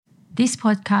This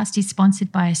podcast is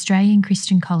sponsored by Australian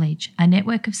Christian College, a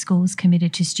network of schools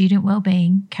committed to student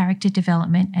wellbeing, character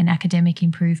development and academic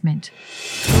improvement.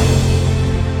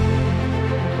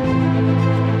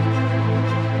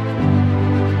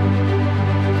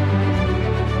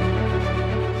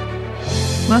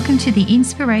 Welcome to the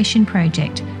Inspiration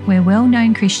Project, where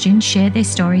well-known Christians share their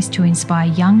stories to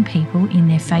inspire young people in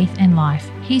their faith and life.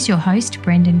 Here's your host,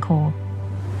 Brendan Kaur.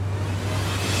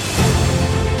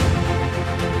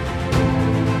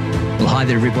 Well, hi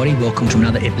there, everybody. Welcome to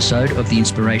another episode of the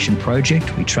Inspiration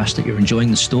Project. We trust that you're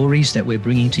enjoying the stories that we're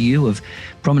bringing to you of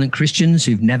prominent Christians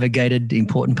who've navigated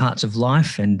important parts of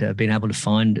life and been able to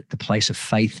find the place of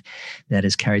faith that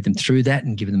has carried them through that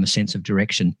and given them a sense of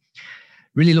direction.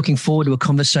 Really looking forward to a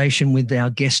conversation with our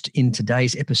guest in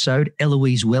today's episode.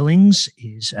 Eloise Wellings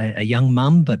is a young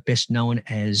mum, but best known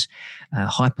as a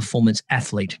high-performance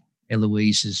athlete.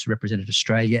 Eloise has represented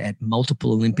Australia at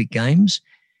multiple Olympic Games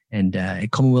and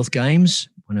at Commonwealth Games.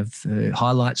 One of her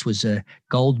highlights was a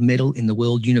gold medal in the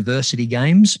World University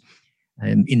Games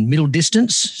in middle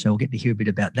distance. So we'll get to hear a bit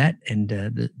about that and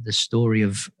the story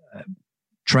of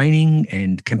training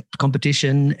and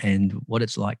competition and what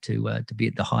it's like to be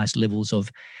at the highest levels of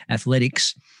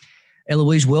athletics.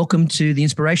 Eloise, welcome to the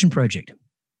Inspiration Project.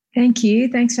 Thank you.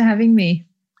 Thanks for having me.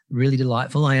 Really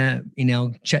delightful. In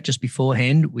our chat just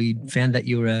beforehand, we found that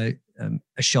you're a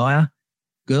Shire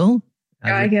girl.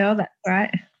 Shire girl, that's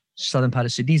right. Southern part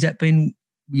of Sydney. Has that been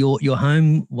your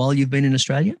home while you've been in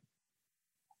Australia?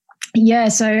 Yeah,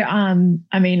 so on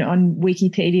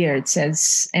Wikipedia it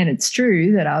says, and it's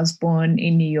true, that I was born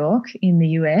in New York in the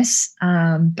US,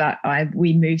 but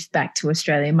we moved back to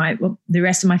Australia. The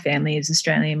rest of my family is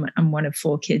Australian. I'm one of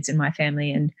four kids in my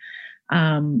family, and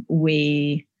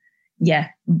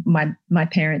my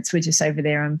parents were just over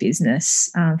there on business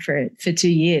for 2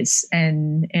 years,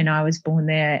 and I was born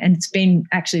there, and it's been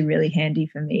actually really handy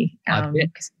for me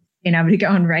because being able to go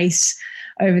and race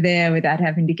over there without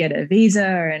having to get a visa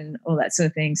and all that sort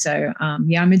of thing. So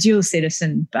I'm a dual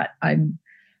citizen, but I'm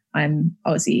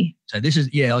Aussie. So this is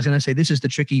I was going to say this is the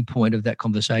tricky point of that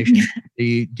conversation.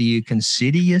 Do you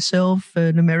consider yourself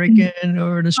an American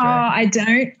or an Australian? Oh, I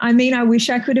don't. I mean, I wish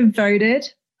I could have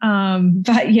voted.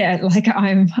 But yeah, like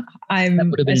I'm that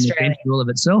would have been Australian. an event all of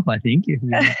itself, I think, if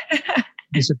you were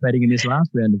participating in this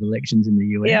last round of elections in the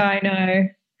US. Yeah, I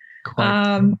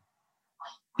know.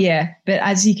 Yeah, but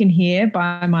as you can hear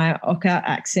by my Oka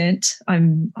accent,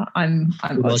 I'm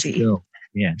Aussie. Girl.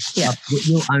 Yeah.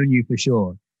 We'll own you for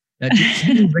sure. Do you have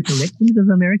any recollections of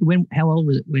America? How old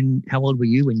were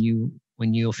you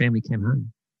when your family came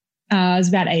home? I was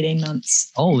about 18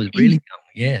 months. Oh, it was really young.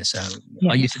 Yeah. So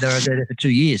I used to go there for 2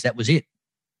 years. That was it.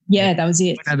 Yeah, that was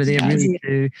it. Went over there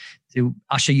really to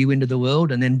usher you into the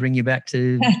world and then bring you back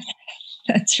to.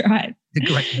 That's right. The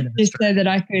great just so that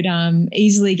I could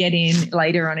easily get in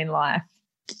later on in life.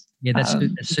 Yeah, that's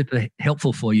super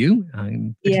helpful for you.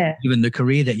 Given the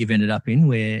career that you've ended up in,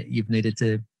 where you've needed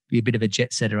to be a bit of a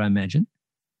jet setter, I imagine.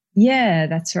 Yeah,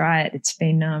 that's right. It's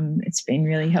been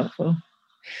really helpful.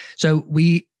 So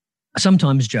we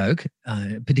sometimes joke,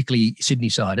 particularly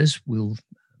Sydney-siders, will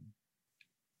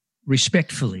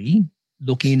respectfully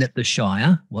look in at the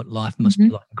Shire, what life must be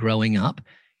like growing up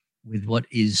with what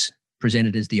is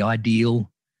presented as the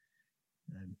ideal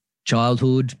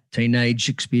childhood, teenage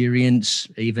experience,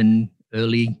 even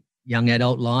early young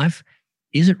adult life.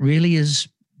 Is it really as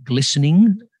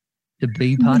glistening to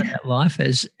be part of that life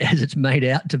as it's made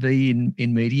out to be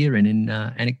in media and in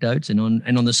anecdotes and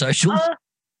on the socials?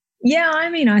 Yeah, I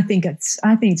mean, I think it's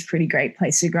a pretty great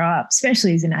place to grow up,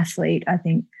 especially as an athlete. I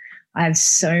think I have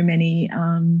so many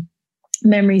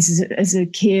memories as a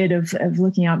kid of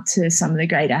looking up to some of the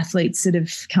great athletes that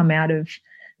have come out of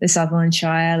the Sutherland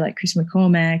Shire, like Chris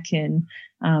McCormack and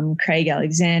Craig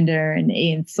Alexander and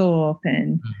Ian Thorpe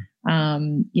and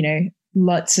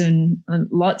lots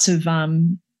of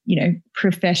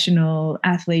professional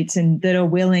athletes and that are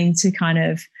willing to kind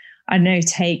of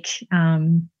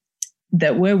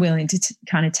that were willing to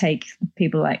kind of take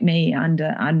people like me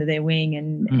under their wing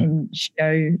and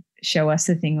show us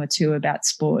a thing or two about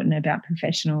sport and about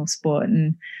professional sport.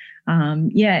 And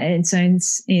and so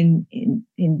in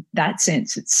that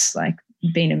sense, it's like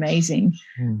been amazing.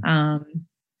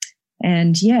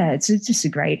 It's just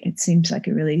it seems like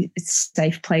it's a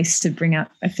safe place to bring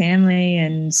up a family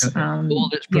and it's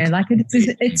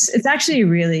actually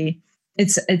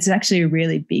a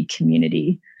really big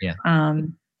community. Yeah.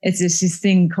 It's this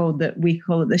thing we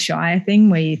call it the Shire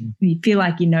thing, where you feel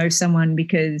like you know someone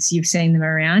because you've seen them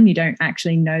around. You don't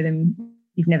actually know them.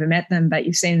 You've never met them, but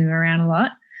you've seen them around a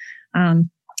lot.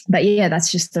 But yeah,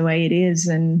 that's just the way it is.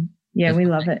 And Yeah, we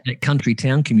love it. That country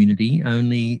town community,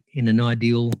 only in an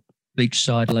ideal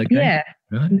beachside location. Yeah,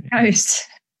 right? Coast.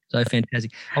 So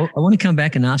fantastic. I want to come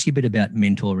back and ask you a bit about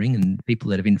mentoring and people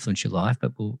that have influenced your life,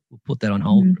 but we'll put that on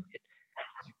hold.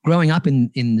 Growing up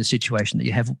in the situation that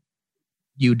you have,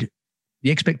 the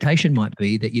expectation might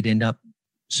be that you'd end up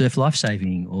surf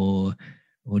lifesaving or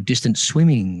distance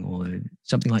swimming or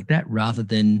something like that, rather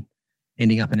than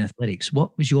ending up in athletics.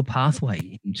 What was your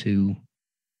pathway into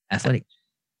athletics?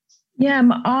 Yeah,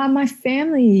 my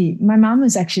family, my mum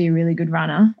was actually a really good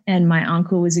runner and my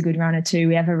uncle was a good runner too.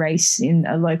 We have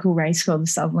a local race called the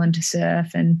Sutherland to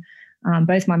surf, and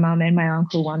both my mum and my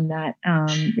uncle won that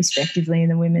respectively in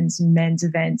the women's and men's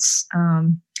events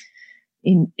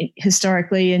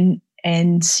historically.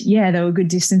 And yeah, they were good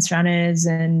distance runners,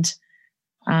 and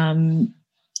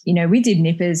we did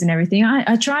nippers and everything.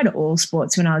 I tried all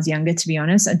sports when I was younger, to be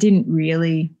honest. I didn't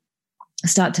really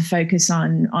start to focus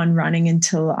on running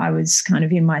until I was kind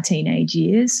of in my teenage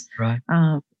years. Right.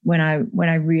 When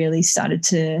I really started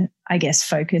to, I guess,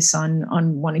 focus on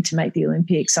wanting to make the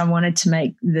Olympics. I wanted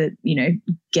to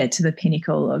get to the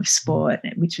pinnacle of sport,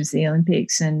 which was the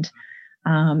Olympics, and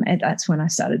that's when I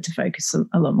started to focus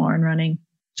a lot more on running.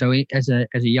 So as a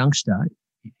youngster,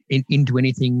 into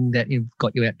anything that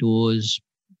got you outdoors,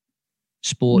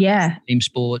 sport, team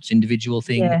sports, individual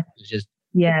things, it was just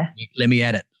let me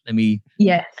at it.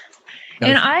 Yeah.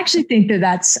 And I actually think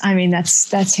that's how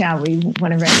we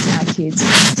want to raise our kids,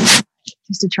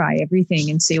 just to try everything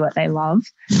and see what they love.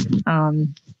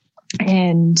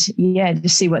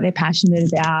 Just see what they're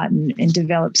passionate about and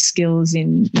develop skills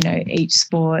in, each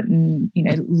sport, and,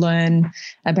 learn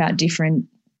about different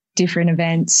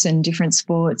events and different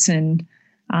sports, and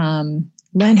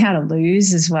learn how to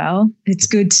lose as well. It's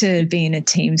good to be in a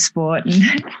team sport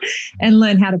and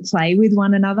learn how to play with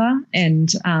one another. And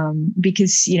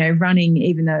because, running,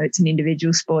 even though it's an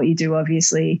individual sport, you do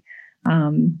obviously,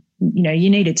 you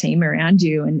need a team around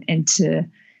you, and to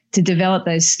develop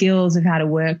those skills of how to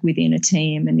work within a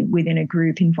team and within a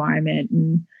group environment,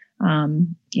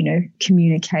 and,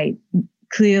 communicate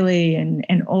clearly,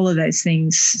 and all of those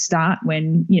things start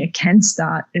can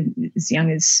start as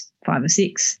young as 5 or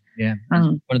 6. Yeah.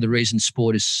 One of the reasons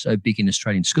sport is so big in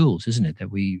Australian schools, isn't it?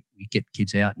 That we get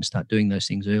kids out and start doing those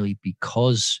things early,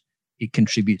 because it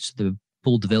contributes to the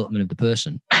full development of the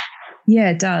person.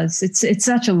 Yeah, it does. It's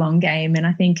such a long game. And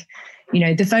I think,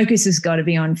 the focus has got to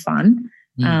be on fun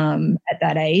at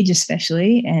that age,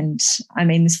 especially. And I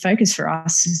mean, this focus for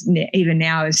us even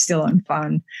now is still on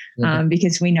fun,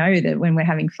 because we know that when we're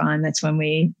having fun, that's when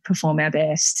we perform our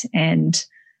best. And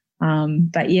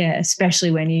but yeah,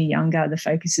 especially when you're younger, the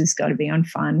focus has got to be on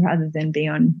fun rather than be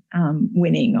on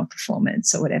winning or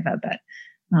performance or whatever. But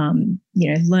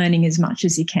learning as much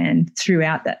as you can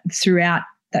throughout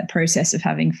that process of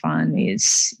having fun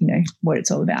is what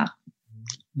it's all about.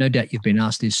 No doubt you've been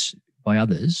asked this by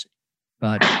others,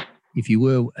 but if you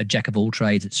were a jack of all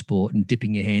trades at sport and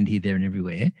dipping your hand here, there, and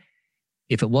everywhere,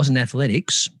 if it wasn't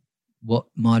athletics, what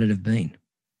might it have been?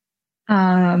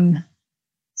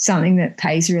 Something that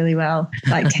pays really well,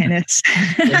 like tennis.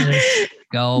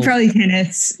 Golf. Probably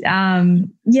tennis. I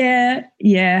don't know.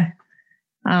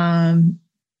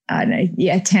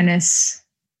 Yeah, tennis.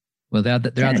 Well, there are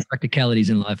the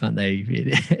practicalities in life, aren't they?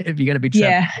 If you're going to be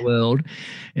traveling the world,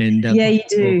 and you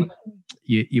do.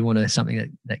 You want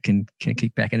something that can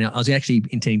kick back. And I was actually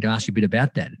intending to ask you a bit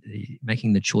about that,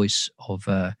 making the choice of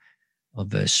a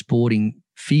sporting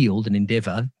field and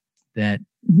endeavour that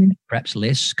perhaps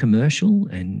less commercial,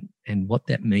 and what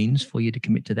that means for you to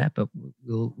commit to that. But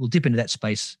we'll dip into that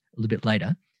space a little bit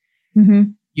later.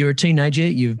 Mm-hmm. You're a teenager.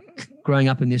 You're growing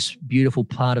up in this beautiful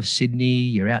part of Sydney.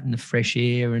 You're out in the fresh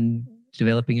air and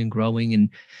developing and growing, and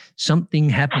something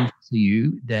happens to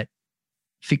you that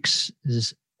fixes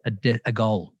a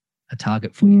goal, a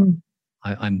target for you.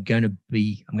 I'm going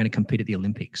to compete at the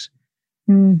Olympics.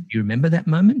 Do you remember that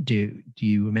moment? Do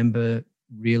you remember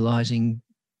realizing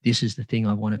this is the thing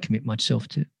I want to commit myself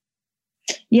to?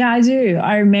 Yeah, I do.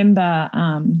 I remember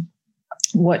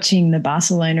watching the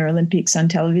Barcelona Olympics on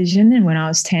television, and when I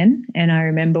was 10, and I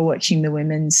remember watching the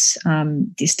women's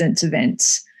distance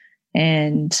events,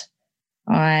 and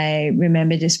I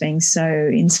remember just being so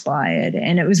inspired,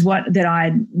 and it was that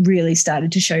I really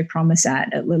started to show promise at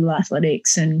Little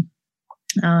Athletics. And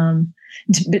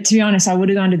but to be honest, I would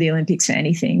have gone to the Olympics for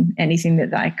anything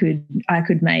that I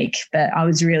could make, but I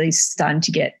was really starting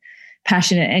to get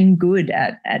passionate and good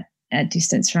at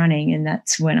distance running, and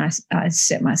that's when I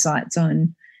set my sights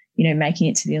on making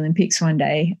it to the Olympics one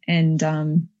day. And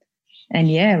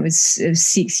yeah, it was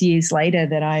 6 years later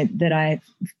that I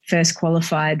first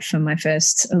qualified for my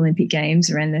first Olympic Games,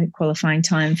 around the qualifying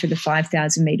time for the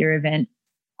 5,000 meter event.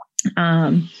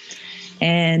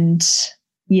 And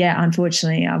yeah,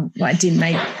 unfortunately, I didn't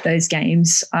make those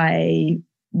games. I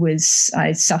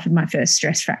suffered my first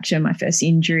stress fracture, my first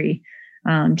injury,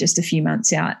 just a few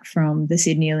months out from the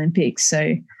Sydney Olympics.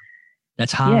 So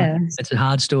that's hard. Yeah. That's a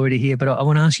hard story to hear. But I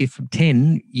want to ask you, from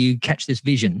 10, you catch this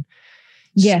vision.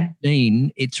 Yeah.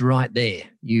 16, it's right there.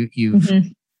 You've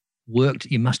worked.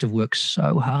 You must have worked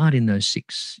so hard in those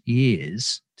 6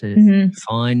 years to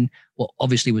find what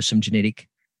obviously was some genetic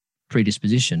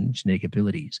predisposition, genetic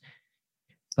abilities.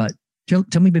 But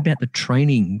tell me about the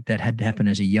training that had to happen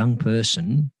as a young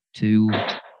person to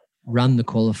run the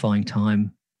qualifying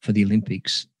time for the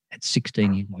Olympics at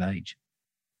 16 years of age.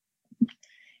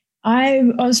 I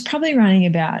was probably running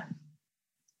about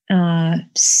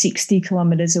 60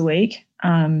 kilometres a week,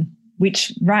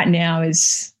 which right now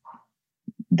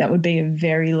that would be a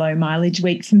very low mileage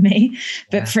week for me.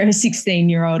 But for a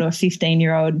 16-year-old or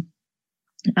 15-year-old,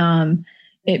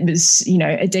 it was,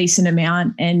 a decent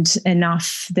amount, and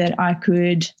enough that I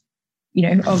could,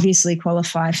 obviously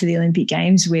qualify for the Olympic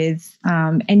Games with.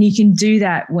 And you can do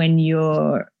that when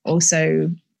you're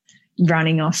also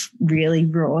running off really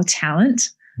raw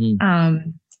talent.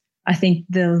 I think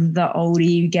the older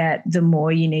you get, the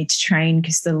more you need to train,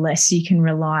 because the less you can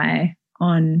rely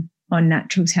on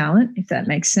natural talent, if that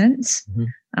makes sense.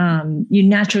 Your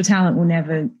natural talent will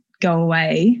never go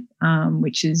away,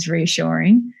 which is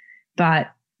reassuring.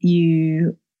 But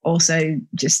you also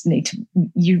just need to,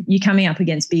 you're coming up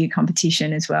against bigger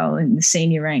competition as well in the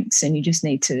senior ranks, and you just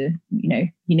need to,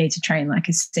 you need to train like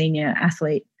a senior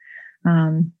athlete,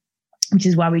 which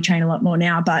is why we train a lot more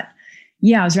now. But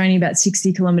yeah, I was running about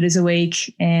 60 kilometres a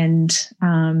week, and,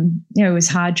 it was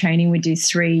hard training. We'd do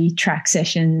 3 track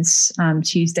sessions,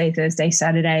 Tuesday, Thursday,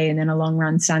 Saturday, and then a long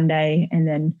run Sunday, and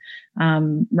then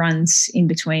runs in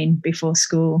between before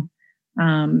school,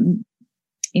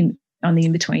 on the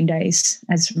in-between days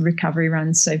as recovery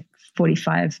runs, so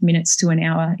 45 minutes to an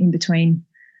hour in between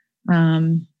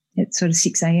at sort of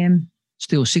 6 a.m.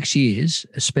 Still 6 years,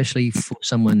 especially for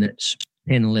someone that's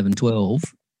 10, 11, 12,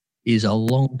 is a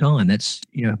long time. That's,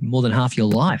 more than half your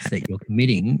life that you're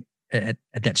committing at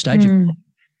that stage.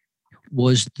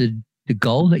 Was the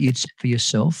goal that you'd set for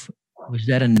yourself, was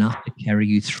that enough to carry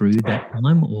you through that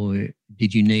time, or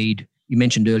did you need, you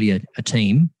mentioned earlier, a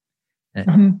team?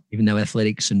 Even though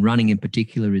athletics and running in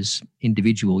particular is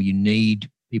individual, you need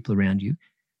people around you.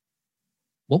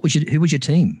 Who was your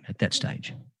team at that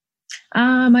stage?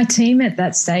 My team at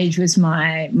that stage was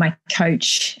my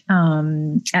coach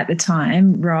at the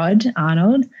time, Rod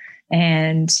Arnold,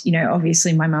 and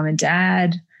obviously my mum and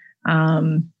dad,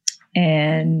 and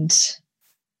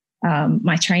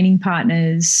my training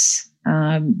partners.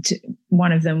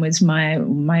 One of them was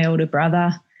my older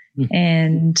brother,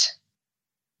 and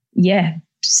yeah,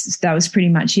 that was pretty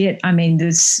much it. I mean,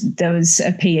 there was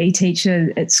a PE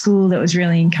teacher at school that was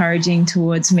really encouraging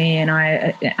towards me, and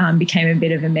I became a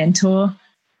bit of a mentor.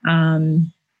 So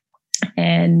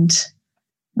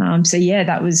yeah,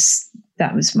 that was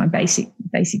my basic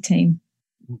team.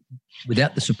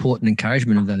 Without the support and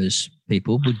encouragement of those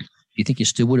people, do you think you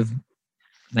still would have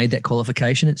made that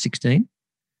qualification at 16?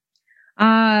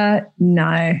 No,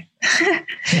 no.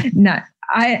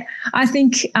 I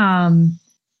think.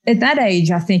 At that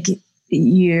age, I think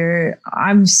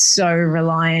I'm so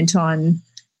reliant on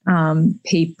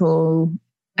people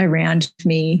around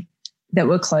me that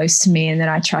were close to me and that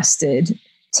I trusted,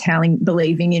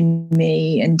 believing in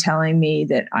me and telling me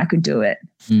that I could do it.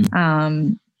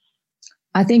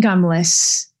 I think I'm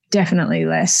definitely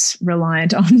less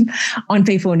reliant on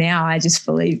people now. I just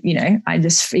believe,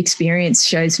 experience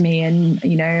shows me,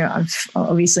 and I've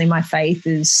obviously, my faith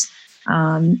is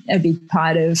a big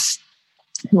part of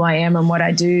who I am and what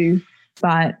I do.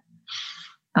 But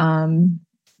when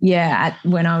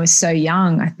I was so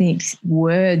young, I think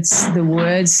the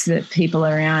words that people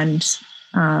around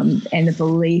and the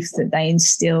belief that they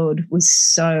instilled was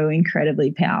so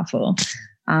incredibly powerful,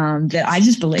 that I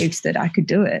just believed that I could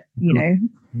do it,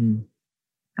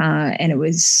 and it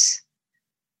was,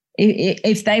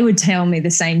 if they would tell me the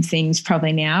same things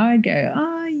probably now, I'd go,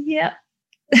 oh yeah.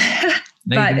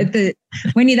 But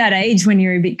when you're that age, when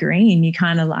you're a bit green, you're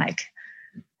kind of like,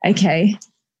 okay.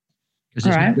 Because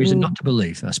there's no reason not to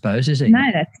believe, I suppose, is there?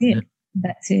 No, that's it. Yeah.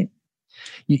 That's it.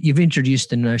 You've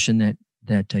introduced the notion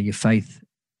that your faith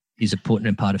is an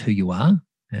important part of who you are,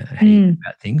 how you think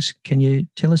about things. Can you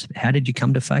tell us, how did you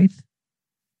come to faith?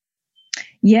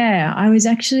 Yeah, it was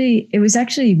actually,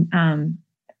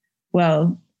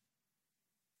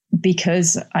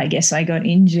 because I guess I got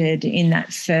injured in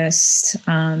that first,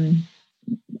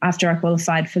 after I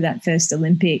qualified for that first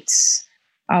Olympics,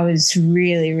 I was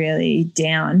really, really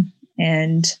down.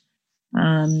 And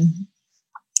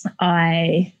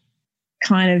I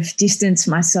kind of distanced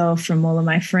myself from all of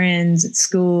my friends at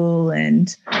school,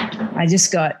 and I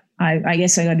just got, I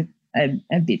guess I got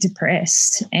a bit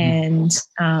depressed. And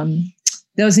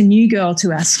there was a new girl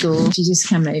to our school. She just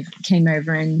came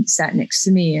over and sat next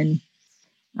to me, and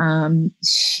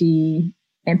she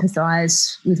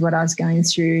empathized with what I was going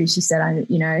through. She said, I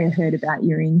heard about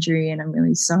your injury and I'm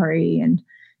really sorry. And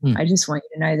I just want you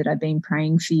to know that I've been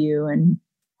praying for you. And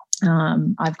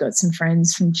I've got some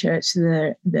friends from church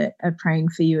that are praying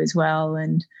for you as well.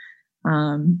 And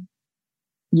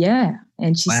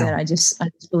and she said, I just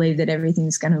believe that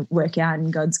everything's going to work out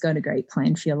and God's got a great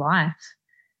plan for your life.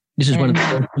 This is one of the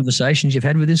first conversations you've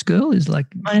had with this girl, is like,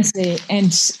 honestly.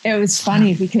 And it was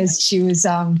funny because she was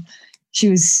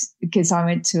because I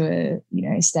went to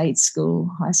a state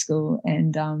school, high school,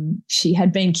 and she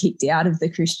had been kicked out of the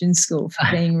Christian school for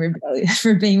being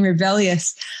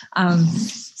rebellious.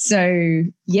 So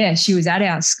yeah, she was at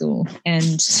our school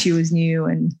and she was new,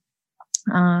 and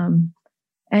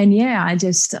yeah,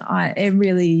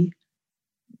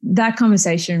 that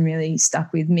conversation really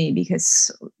stuck with me,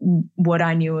 because what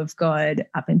I knew of God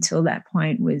up until that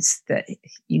point was that,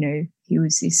 he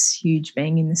was this huge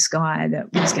being in the sky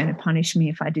that was going to punish me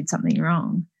if I did something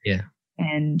wrong. Yeah.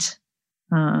 And,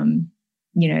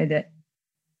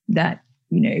 that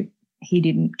he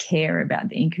didn't care about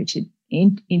the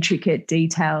intricate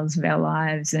details of our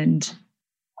lives. And,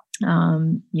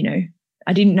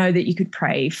 I didn't know that you could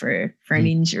pray for an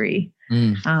injury.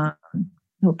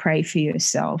 Or pray for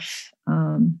yourself.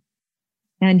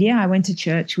 And yeah, I went to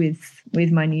church with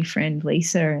my new friend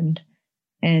Lisa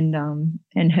and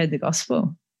heard the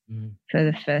gospel for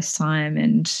the first time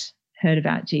and heard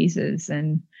about Jesus.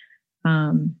 And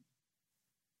I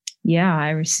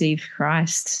received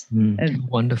Christ.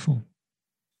 Wonderful.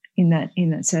 In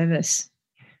that service.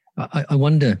 I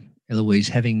wonder, Eloise,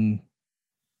 having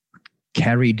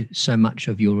carried so much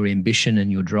of your ambition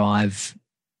and your drive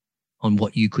on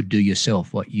what you could do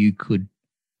yourself, what you could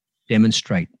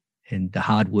demonstrate, and the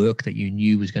hard work that you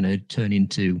knew was going to turn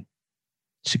into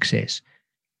success.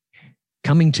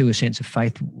 Coming to a sense of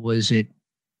faith, was it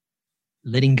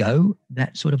letting go,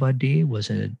 that sort of idea?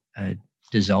 Was it a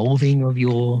dissolving of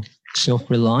your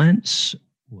self-reliance?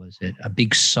 Was it a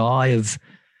big sigh of,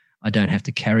 I don't have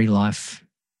to carry life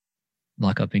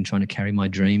like I've been trying to carry my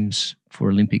dreams for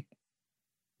Olympic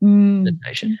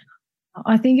nation?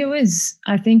 I think it was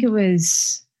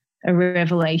a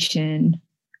revelation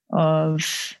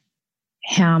of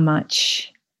how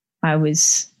much I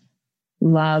was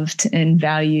loved and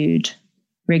valued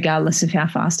regardless of how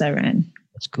fast I ran.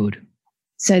 That's good.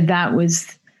 So that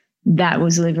was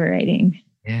liberating.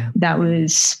 Yeah. That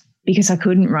was because I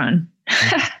couldn't run.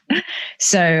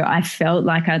 So I felt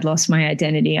like I'd lost my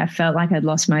identity. I felt like I'd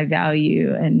lost my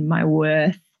value and my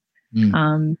worth.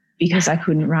 Because I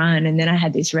couldn't run. And then I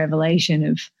had this revelation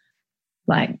of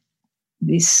like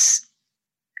this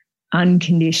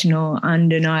unconditional,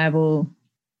 undeniable,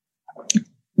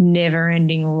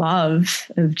 never-ending love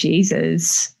of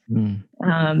Jesus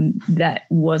that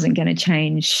wasn't going to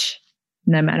change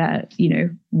no matter,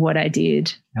 what I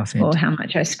did or how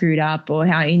much I screwed up or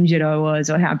how injured I was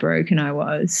or how broken I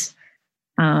was.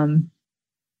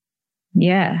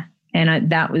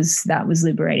 And that was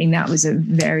liberating. That was a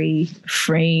very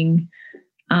freeing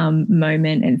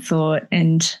moment and thought.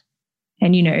 And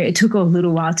it took a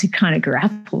little while to kind of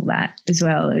grapple that as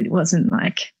well. It wasn't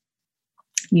like,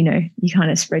 you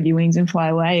kind of spread your wings and fly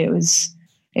away. It was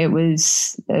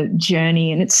a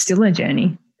journey, and it's still a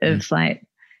journey of like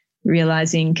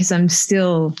realizing, because I'm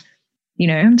still in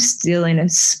a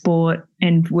sport,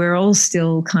 and we're all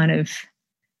still kind of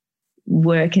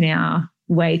working our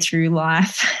way through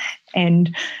life.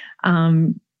 And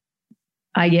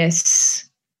I guess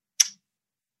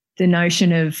the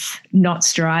notion of not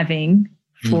striving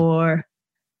to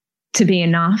be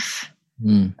enough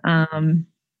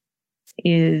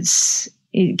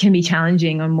it can be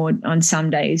challenging on some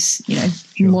days,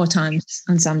 more times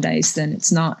on some days than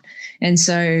it's not. And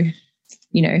so,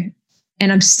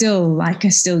 and I'm still I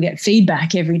still get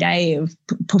feedback every day of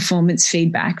performance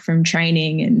feedback from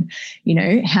training, and,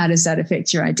 how does that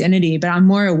affect your identity? But I'm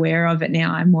more aware of it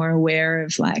now. I'm more aware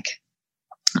of like,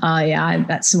 oh yeah,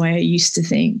 that's the way I used to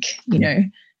think,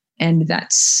 and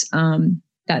that's,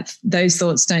 that those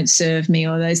thoughts don't serve me,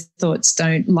 or those thoughts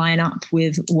don't line up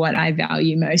with what I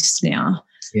value most now.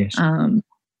 Yes.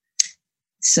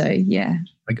 So yeah.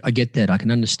 I get that. I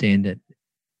can understand that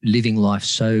living life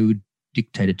so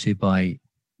dictated to by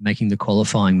making the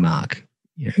qualifying mark,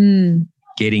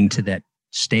 getting to that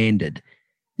standard,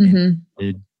 and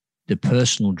the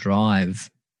personal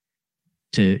drive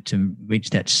to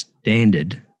reach that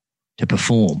standard to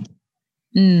perform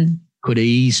could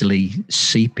easily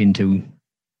seep into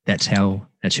that's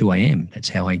who I am. That's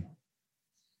how I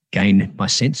gain my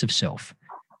sense of self.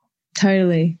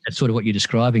 Totally. That's sort of what you're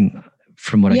describing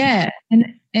from what and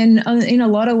in a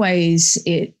lot of ways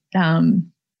it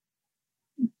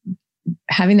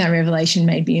having that revelation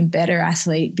made me a better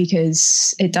athlete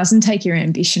because it doesn't take your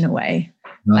ambition away.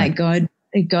 Right. Like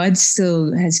God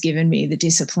still has given me the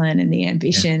discipline and the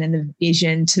ambition and the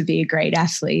vision to be a great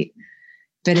athlete,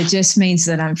 but it just means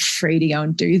that I'm free to go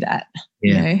and do that.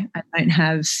 You know, I don't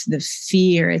have the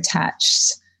fear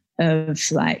attached of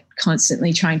like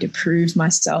constantly trying to prove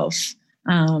myself,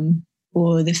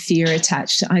 or the fear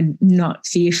attached. I'm not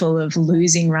fearful of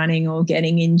losing running or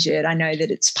getting injured. I know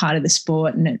that it's part of the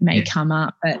sport and it may come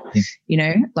up, but you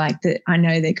know, like that, I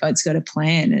know that God's got a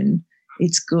plan and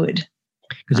it's good.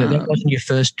 Because that wasn't your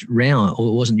first round, or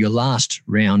it wasn't your last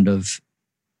round of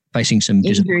facing some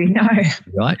injury. No,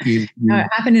 right? No, it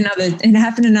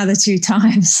happened another 2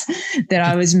 times that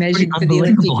I was measured for the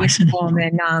Olympic uniform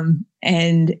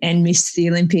and missed the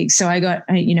Olympics. So I got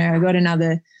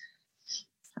another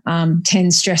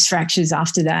 10 stress fractures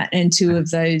after that, and 2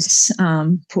 of those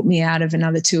put me out of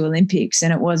another 2 Olympics.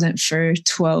 And it wasn't for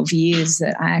 12 years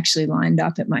that I actually lined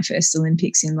up at my first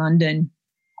Olympics in London,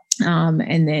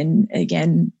 and then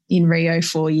again in Rio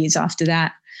 4 years after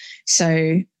that.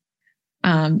 So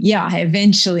I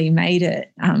eventually made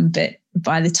it, but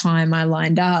by the time I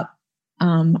lined up,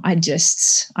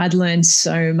 I'd learned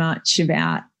so much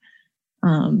about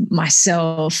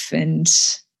myself and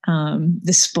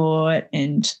the sport,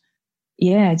 and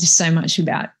just so much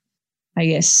about, I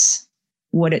guess,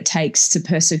 what it takes to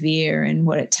persevere and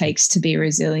what it takes to be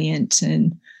resilient.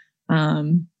 And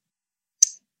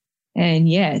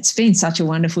it's been such a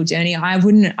wonderful journey. I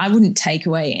wouldn't take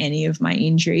away any of my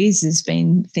injuries. There's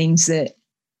been things that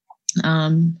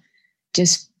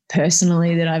just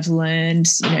personally that I've learned,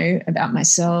 you know, about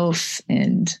myself.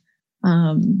 And,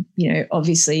 you know,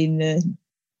 obviously in the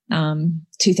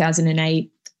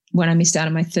 2008, when I missed out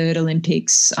on my 3rd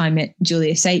Olympics, I met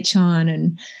Julius Achon,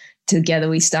 and together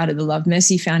we started the Love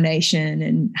Mercy Foundation.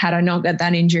 And had I not got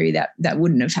that injury, that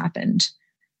wouldn't have happened.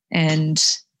 And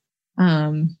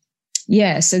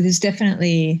so there's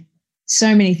definitely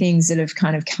so many things that have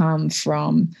kind of come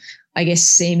from, I guess,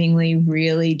 seemingly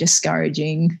really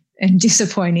discouraging and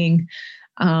disappointing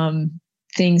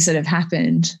things that have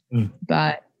happened.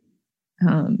 But,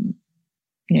 you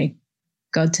know,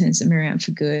 God turns them around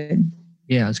for good.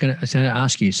 Yeah, I was going to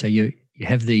ask you, so you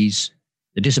have the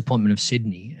disappointment of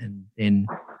Sydney, and then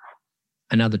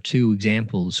another 2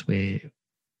 examples where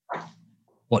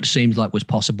what seems like was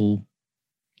possible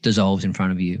dissolves in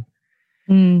front of you.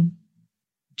 Do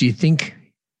you think,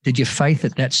 did your faith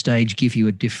at that stage give you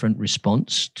a different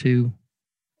response to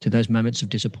those moments of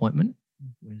disappointment?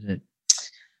 Was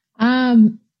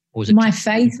it my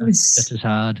faith was just as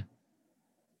hard?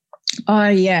 Oh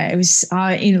yeah, it was.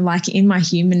 In my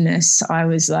humanness, I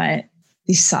was like,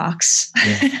 "This sucks."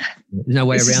 Yeah. There's no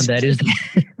way around that, is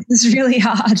there? It's really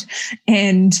hard,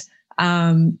 and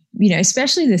you know,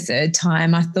 especially the 3rd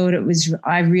time, I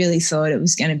really thought it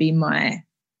was going to be my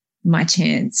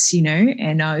chance, you know,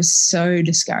 and I was so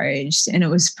discouraged. And it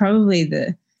was probably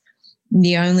the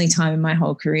only time in my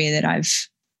whole career that I've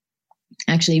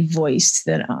actually voiced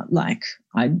that like,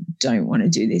 I don't want to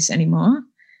do this anymore.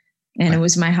 And it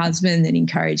was my husband that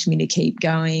encouraged me to keep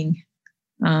going.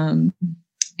 And,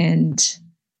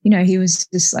 you know, he was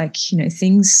just like, you know,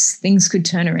 things could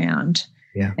turn around.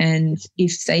 Yeah. And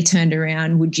if they turned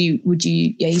around, would you,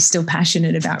 you're still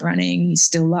passionate about running? You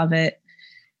still love it?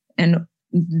 And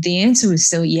the answer was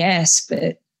still yes,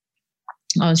 but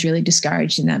I was really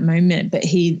discouraged in that moment. But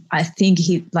I think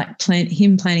he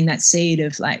planting that seed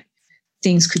of like,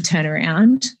 things could turn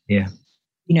around. Yeah.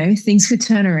 You know, things could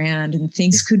turn around, and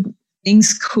things could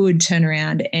turn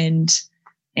around and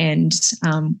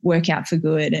work out for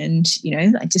good. And, you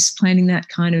know, like just planting that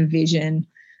kind of vision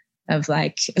of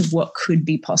what could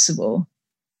be possible.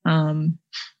 I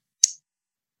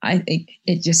think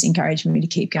it just encouraged me to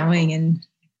keep going. And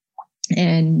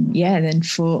then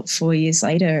 4 years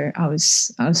later, I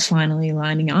was finally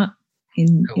lining up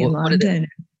in London.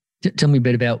 Tell me a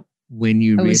bit about when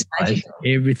you realized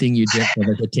everything you did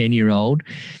as a 10-year-old.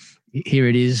 Here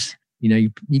it is, you know,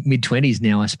 mid-20s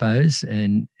now, I suppose,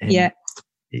 and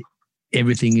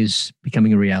everything is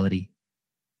becoming a reality.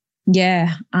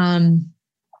 Yeah.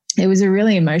 it was a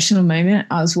really emotional moment.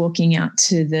 I was walking out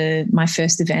to my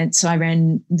first event. So I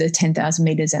ran the 10,000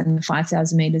 meters and the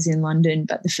 5,000 meters in London,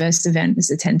 but the first event was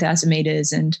the 10,000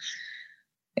 meters, and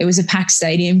it was a packed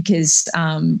stadium because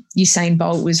Usain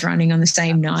Bolt was running on the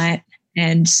same night.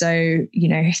 And so,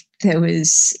 there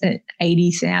was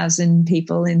 80,000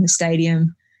 people in the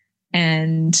stadium,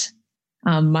 and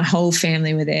my whole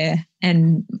family were there,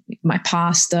 and my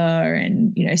pastor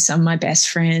and, some of my best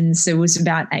friends. There was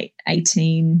about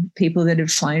 18 people that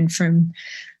had flown from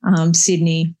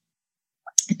Sydney.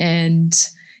 And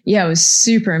yeah, it was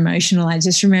super emotional. I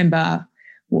just remember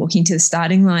walking to the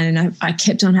starting line, and I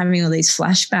kept on having all these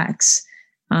flashbacks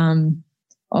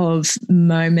of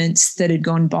moments that had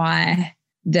gone by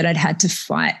that I'd had to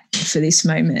fight for this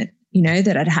moment,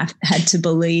 that I'd had to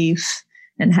believe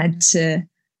and had to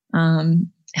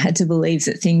believe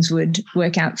that things would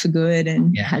work out for good,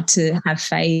 and had to have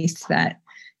faith that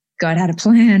God had a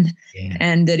plan,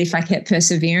 and that if I kept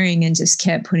persevering and just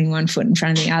kept putting one foot in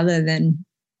front of the other, then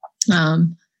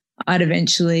I'd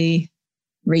eventually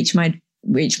reach my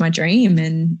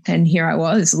dream. And here I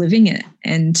was living it.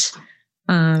 And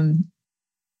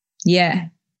it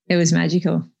was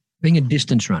magical. Being a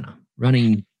distance runner,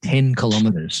 running 10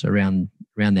 kilometers around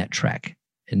that track,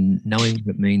 and knowing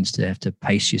what it means to have to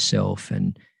pace yourself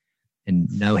and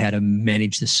know how to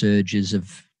manage the surges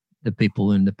of the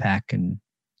people in the pack and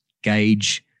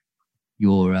gauge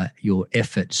your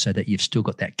effort so that you've still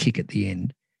got that kick at the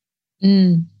end.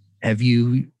 Have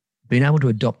you been able to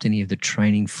adopt any of the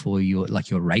training for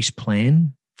your race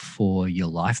plan for your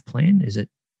life plan? Is it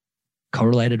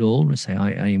correlated at all to say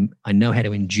I know how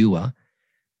to endure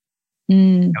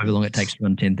however long it takes to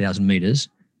run 10,000 meters?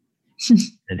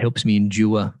 It helps me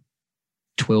endure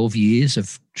 12 years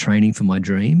of training for my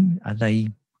dream. Are they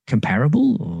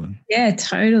comparable? Or? Yeah,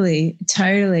 totally.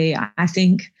 I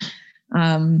think,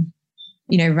 running,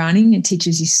 it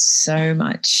teaches you so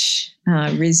much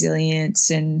resilience,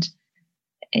 and,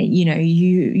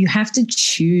 you have to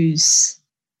choose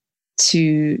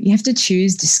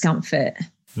discomfort,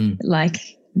 like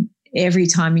every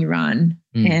time you run.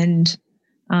 And,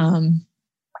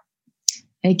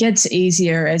 it gets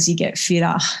easier as you get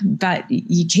fitter, but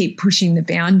you keep pushing the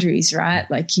boundaries, right?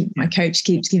 Like my coach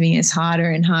keeps giving us harder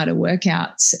and harder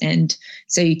workouts. And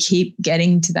so you keep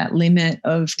getting to that limit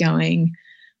of going,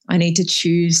 I need to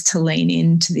choose to lean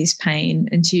into this pain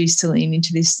and choose to lean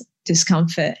into this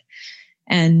discomfort.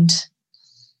 And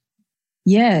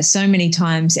so many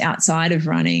times outside of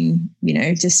running,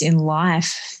 just in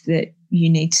life, that you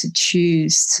need to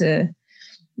choose to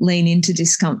lean into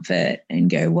discomfort and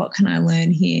go, what can I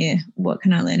learn here? What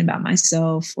can I learn about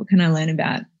myself? What can I learn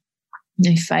about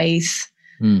faith?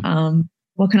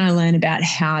 What can I learn about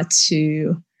how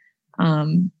to,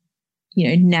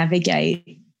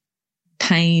 navigate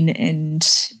pain and,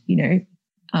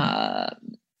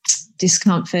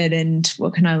 discomfort? And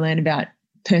what can I learn about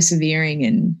persevering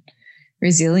and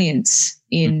resilience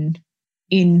in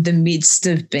the midst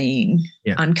of being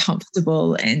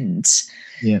uncomfortable and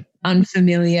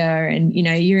unfamiliar? And,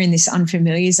 you're in this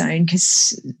unfamiliar zone,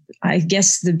 because I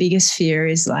guess the biggest fear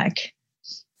is like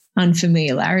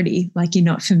unfamiliarity, like you're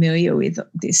not familiar with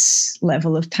this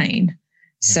level of pain.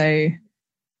 So,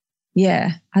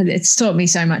 it's taught me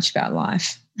so much about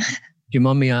life. Do you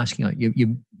mind me asking,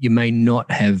 you may not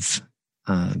have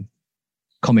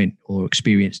comment or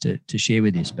experience to share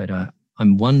with this, but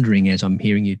I'm wondering, as I'm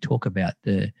hearing you talk about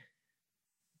the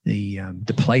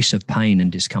place of pain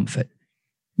and discomfort,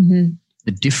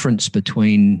 the difference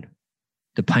between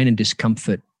the pain and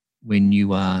discomfort when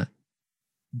you are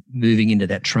moving into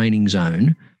that training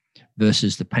zone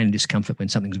versus the pain and discomfort when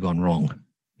something's gone wrong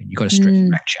and you've got a stress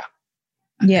fracture.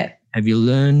 Yeah. Have you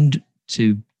learned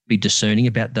to be discerning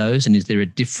about those? And is there a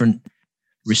different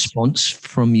response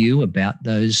from you about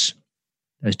those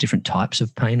different types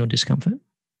of pain or discomfort?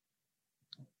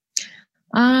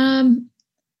 I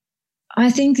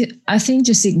think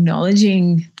just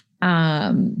acknowledging,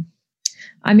 when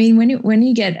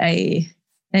you get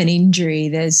an injury,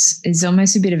 there's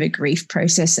almost a bit of a grief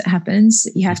process that happens.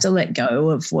 You have to let go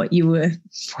of what you're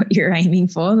aiming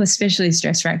for, especially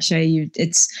stress fracture.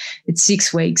 It's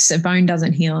 6 weeks. A bone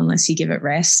doesn't heal unless you give it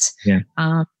rest. Yeah.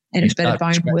 And but a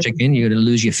bone will again. You're going to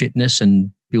lose your fitness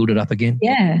and build it up again.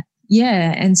 Yeah.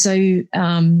 Yeah. And so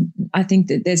I think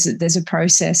that there's a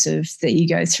process that you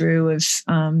go through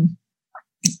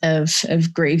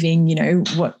of grieving,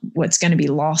 what's going to be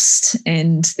lost.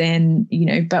 And then,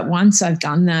 but once I've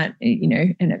done that,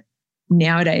 and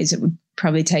nowadays it would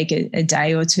probably take a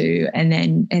day or two. And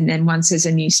then once there's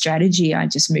a new strategy, I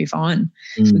just move on.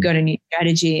 We've got a new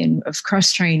strategy of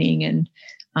cross training, and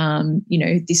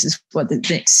this is what the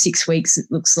next 6 weeks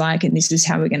looks like, and this is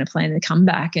how we're going to plan the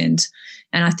comeback. And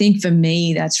I think for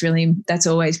me, that's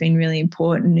always been really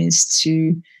important, is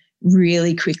to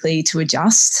really quickly to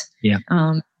adjust. Yeah.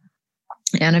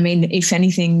 And I mean, if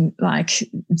anything, like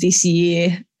this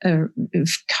year of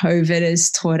COVID has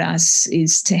taught us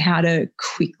is to how to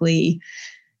quickly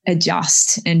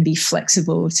adjust and be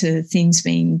flexible to things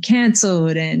being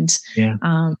cancelled and,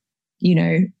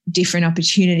 different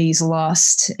opportunities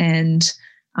lost. And,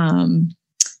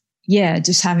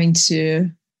 just having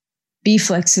to be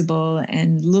flexible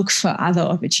and look for other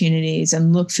opportunities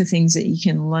and look for things that you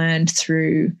can learn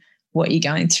through what you're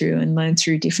going through and learn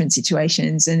through different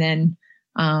situations, and then,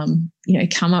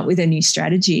 come up with a new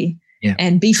strategy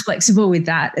and be flexible with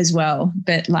that as well.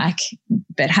 But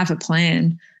have a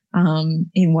plan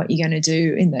in what you're going to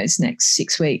do in those next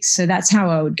 6 weeks. So that's how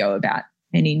I would go about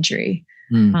an injury.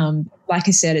 Like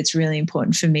I said, it's really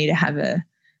important for me to have a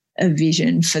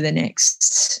vision for the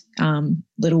next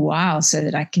little while, so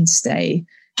that I can stay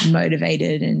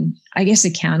motivated and I guess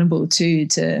accountable to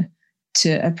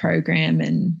a program,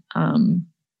 and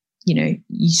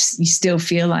you still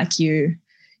feel like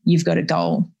you've got a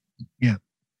goal. Yeah,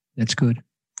 that's good.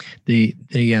 The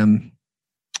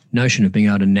notion of being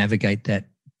able to navigate that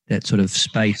sort of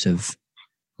space of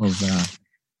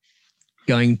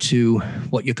going to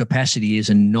what your capacity is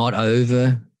and not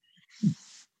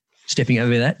stepping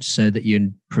over that, so that you're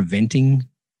preventing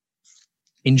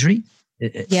injury.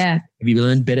 Yeah. Have you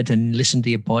learned better to listen to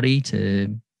your body,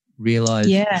 to realize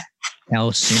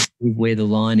how sensitive, where the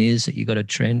line is that you got to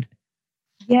trend?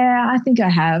 Yeah, I think I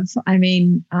have. I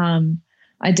mean,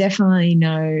 I definitely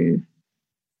know.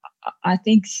 I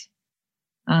think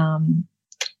I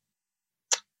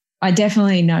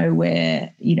definitely know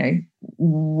where,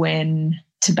 when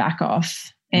to back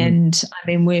off. And I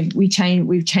mean, we've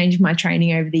changed my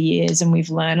training over the years, and we've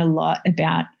learned a lot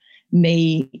about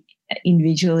me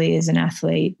individually as an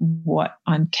athlete, what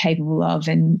I'm capable of,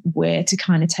 and where to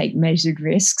kind of take measured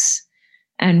risks.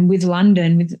 And with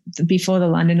London, before the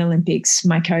London Olympics,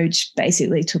 my coach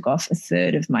basically took off a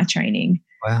third of my training.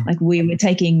 Wow. Like, we were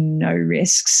taking no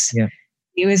risks. Yeah.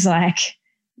 He was like,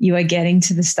 you are getting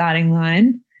to the starting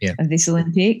line of this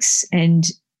Olympics, and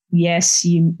yes,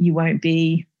 you won't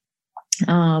be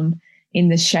in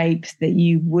the shape that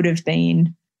you would have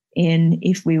been in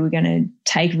if we were going to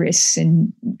take risks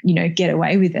and, get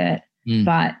away with it,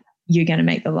 but you're going to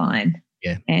make the line.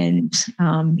 Yeah. And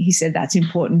he said that's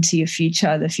important to your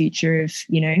future, the future of,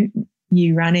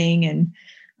 you running. And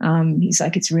he's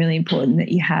like, it's really important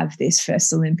that you have this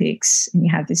first Olympics and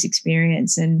you have this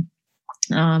experience. And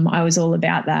I was all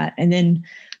about that. And then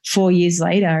 4 years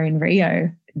later in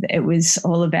Rio, it was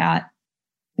all about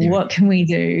what can we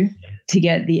do to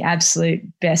get the absolute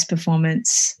best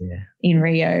performance in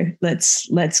Rio.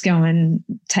 Let's go and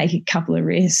take a couple of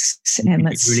risks and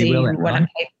let's see what I'm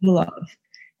capable of.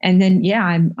 And then,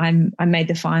 I made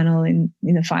the final in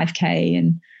the 5K,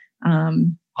 and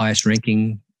highest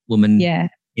ranking woman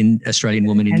in Australian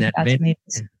woman in that event.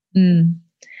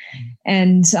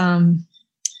 And so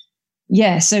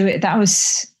that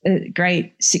was a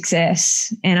great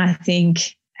success. And I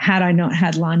think had I not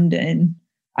had London,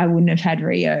 I wouldn't have had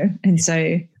Rio. And so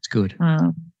it's good.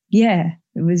 It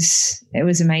was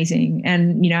amazing.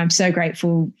 And, I'm so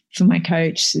grateful for my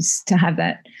coach to have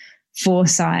that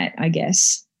foresight, I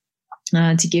guess,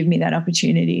 to give me that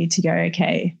opportunity to go,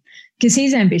 okay, because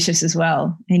he's ambitious as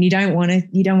well. And you don't want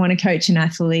to coach an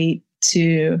athlete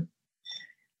to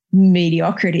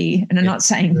mediocrity. And I'm not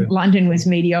saying London was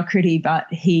mediocrity, but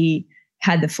he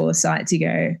had the foresight to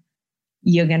go,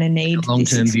 you're going to need a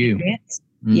long-term view.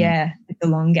 Yeah, it's a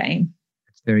long game.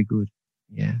 That's very good.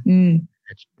 Yeah,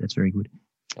 that's very good.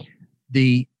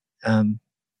 The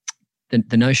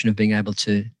notion of being able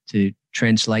to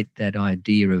translate that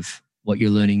idea of what you're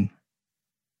learning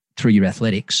through your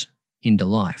athletics into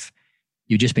life.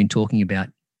 You've just been talking about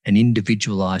an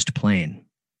individualized plan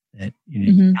that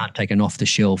you can't take an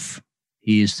off-the-shelf,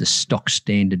 here's the stock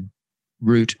standard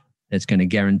route that's going to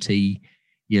guarantee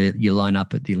you line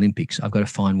up at the Olympics. I've got to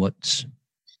find what's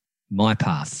my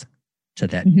path to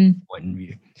that point of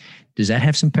view. Does that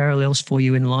have some parallels for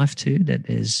you in life too, that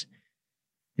there's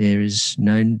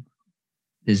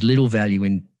little value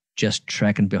in just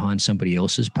tracking behind somebody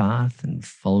else's path and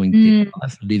following their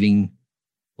life, living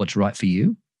what's right for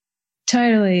you?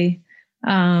 Totally.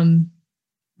 I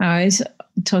was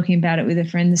talking about it with a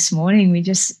friend this morning.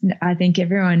 I think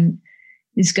everyone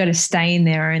has got to stay in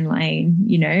their own lane,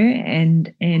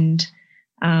 and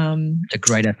a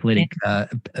great athletic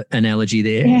analogy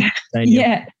there.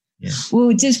 Yeah.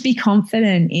 Well, just be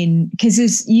confident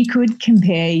because you could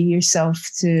compare yourself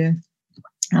to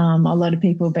a lot of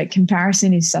people, but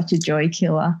comparison is such a joy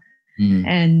killer.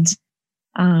 And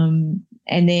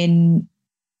then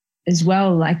as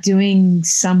well, like doing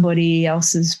somebody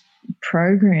else's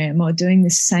program or doing the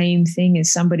same thing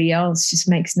as somebody else just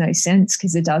makes no sense,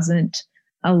 because it doesn't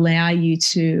allow you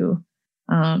to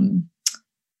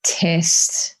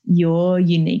test your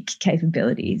unique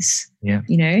capabilities. Yeah.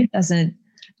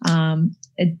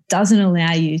 It doesn't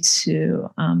allow you to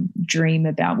dream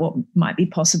about what might be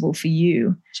possible for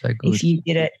you if you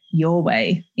did it your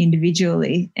way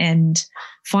individually. And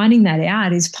finding that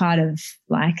out is part of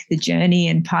like the journey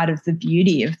and part of the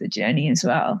beauty of the journey as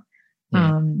well.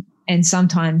 Yeah. And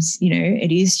sometimes,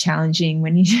 it is challenging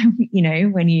when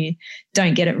when you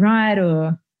don't get it right,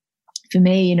 or for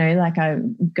me, like I've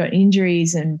got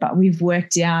injuries but we've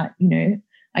worked out,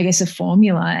 I guess a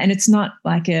formula, and it's not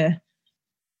like a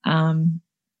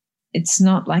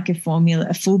formula,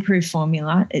 a foolproof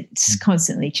formula. It's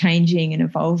constantly changing and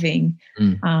evolving.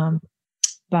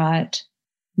 But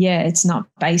yeah, it's not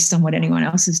based on what anyone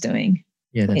else is doing.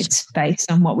 Yeah, it's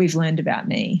based on what we've learned about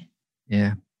me.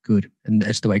 Yeah, good. And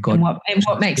that's the way God and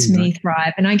what makes me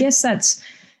thrive. And I guess that's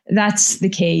the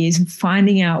key, is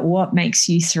finding out what makes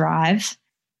you thrive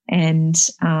and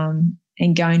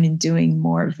going and doing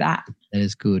more of that. That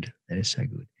is good. That is so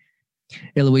good.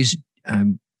 Eloise,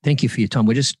 thank you for your time.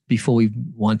 We're just, before we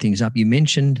wind things up, you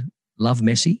mentioned Love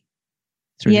Mercy.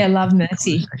 Yeah, Love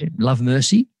Mercy. Love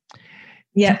Mercy.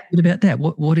 Yeah. Tell me a bit about that.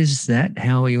 What is that?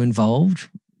 How are you involved?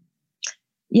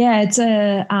 Yeah, it's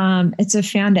a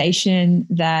foundation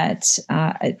that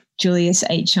Julius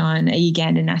Achon, a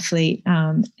Ugandan athlete,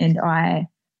 and I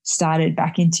started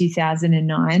back in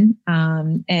 2009,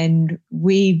 and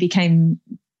we became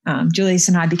Julius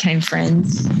and I became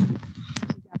friends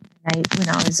when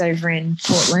I was over in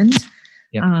Portland,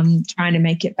 trying to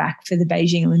make it back for the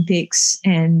Beijing Olympics.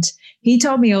 And he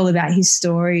told me all about his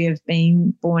story of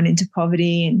being born into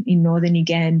poverty in northern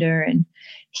Uganda, and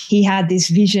he had this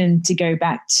vision to go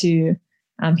back to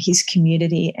his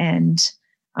community and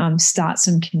start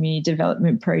some community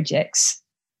development projects.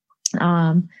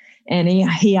 And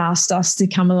he asked us to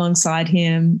come alongside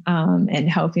him and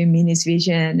help him in his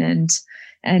vision.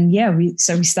 And yeah, we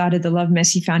started the Love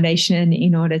Mercy Foundation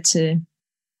in order to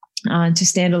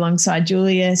stand alongside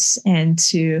Julius and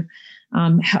to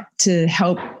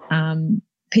help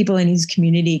people in his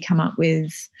community come up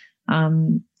with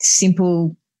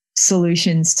simple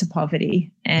solutions to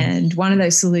poverty. And one of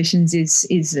those solutions is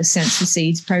the Sense for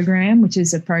Seeds program, which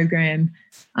is a program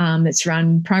that's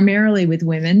run primarily with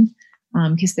women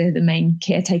because they're the main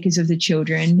caretakers of the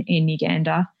children in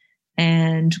Uganda.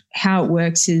 And how it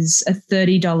works is a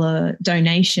 $30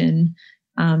 donation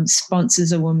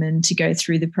sponsors a woman to go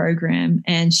through the program,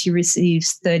 and she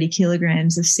receives 30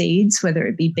 kilograms of seeds, whether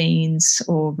it be beans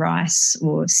or rice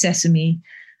or sesame.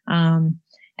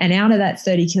 And out of that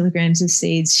 30 kilograms of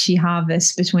seeds, she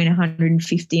harvests between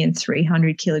 150 and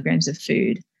 300 kilograms of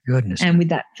food. Goodness. And with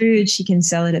that food, she can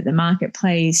sell it at the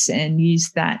marketplace and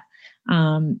use that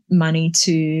money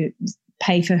to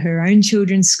pay for her own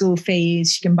children's school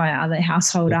fees. She can buy other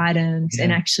household items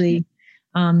and actually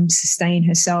sustain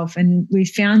herself. And we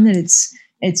found that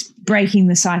it's breaking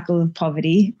the cycle of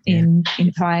poverty in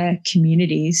entire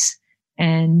communities.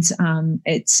 And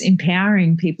it's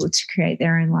empowering people to create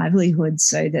their own livelihoods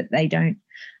so that they don't,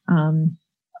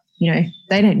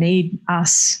 they don't need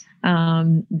us.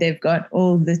 They've got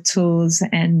all the tools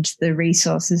and the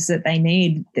resources that they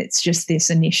need. It's just this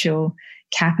initial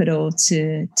capital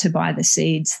to buy the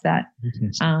seeds that,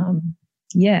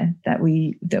 that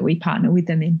we partner with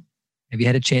them in. Have you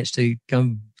had a chance to go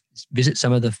and visit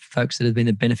some of the folks that have been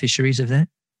the beneficiaries of that?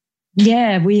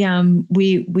 Yeah,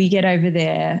 we get over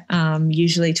there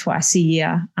usually twice a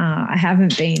year. I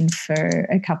haven't been for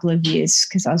a couple of years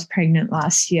because I was pregnant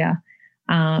last year.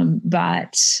 And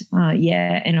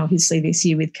obviously this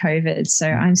year with COVID. So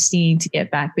I'm steaming to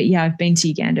get back. But yeah, I've been to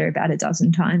Uganda about a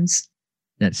dozen times.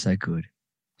 That's so good.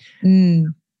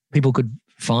 People could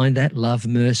find that, Love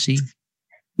Mercy.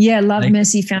 Yeah,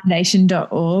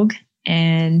 lovemercyfoundation.org.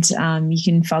 And you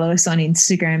can follow us on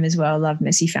Instagram as well, Love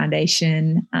Mercy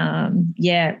Foundation.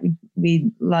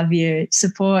 We love your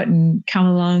support and come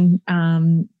along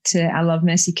to our Love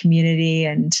Mercy community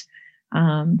and,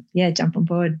 jump on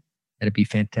board. That'd be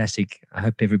fantastic. I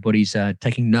hope everybody's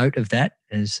taking note of that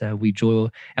as we draw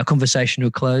our conversation to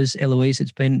a close. Eloise,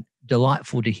 it's been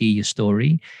delightful to hear your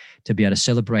story, to be able to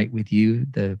celebrate with you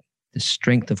the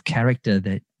strength of character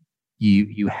that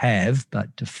you have,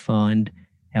 but to find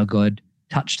how God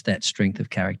touched that strength of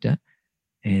character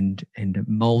and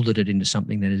molded it into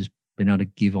something that has been able to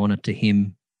give honour to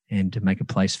him and to make a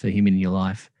place for him in your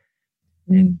life.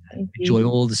 and Thank enjoy you.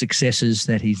 all the successes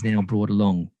that he's now brought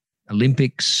along.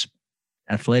 Olympics,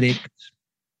 athletics,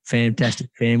 fantastic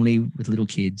family with little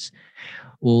kids,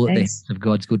 all at the Thanks. hands of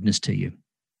God's goodness to you.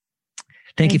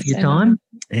 Thank you for Thanks your so time,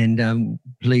 much. and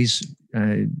please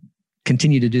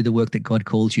continue to do the work that God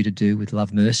calls you to do with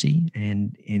Love Mercy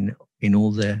and in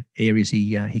all the areas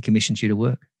he commissions you to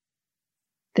work.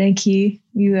 Thank you.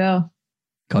 You will.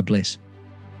 God bless.